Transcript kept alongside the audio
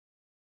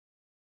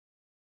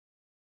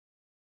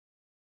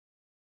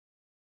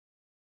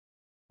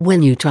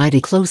When you try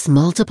to close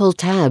multiple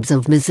tabs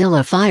of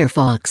Mozilla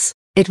Firefox,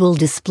 it will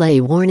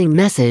display warning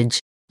message.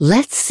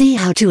 Let's see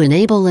how to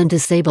enable and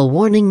disable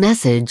warning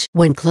message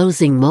when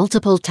closing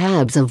multiple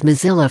tabs of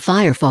Mozilla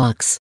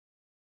Firefox.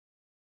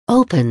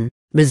 Open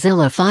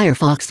Mozilla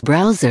Firefox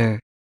browser.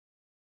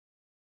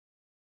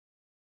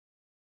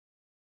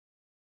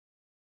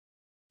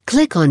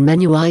 Click on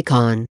menu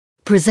icon,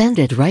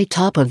 presented right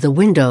top of the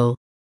window.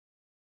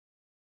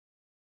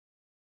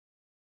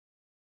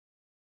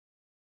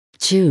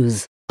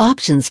 Choose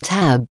Options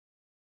tab.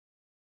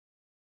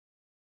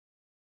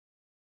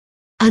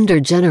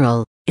 Under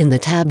General, in the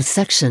Tabs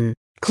section,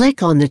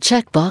 click on the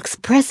checkbox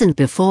present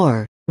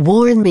before,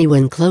 warn me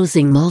when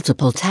closing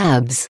multiple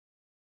tabs.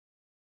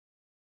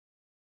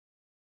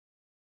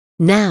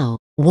 Now,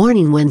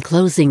 warning when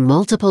closing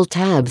multiple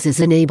tabs is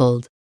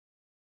enabled.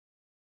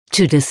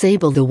 To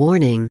disable the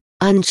warning,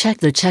 uncheck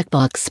the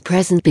checkbox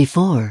present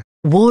before,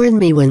 warn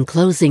me when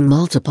closing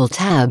multiple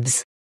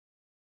tabs.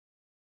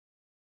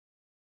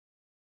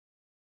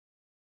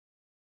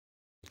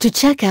 To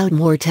check out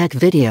more tech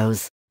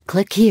videos,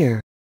 click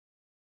here.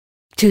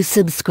 To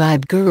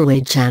subscribe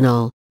GuruAid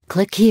channel,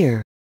 click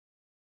here.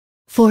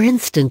 For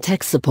instant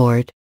tech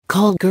support,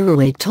 call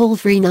GuruAid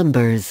toll-free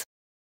numbers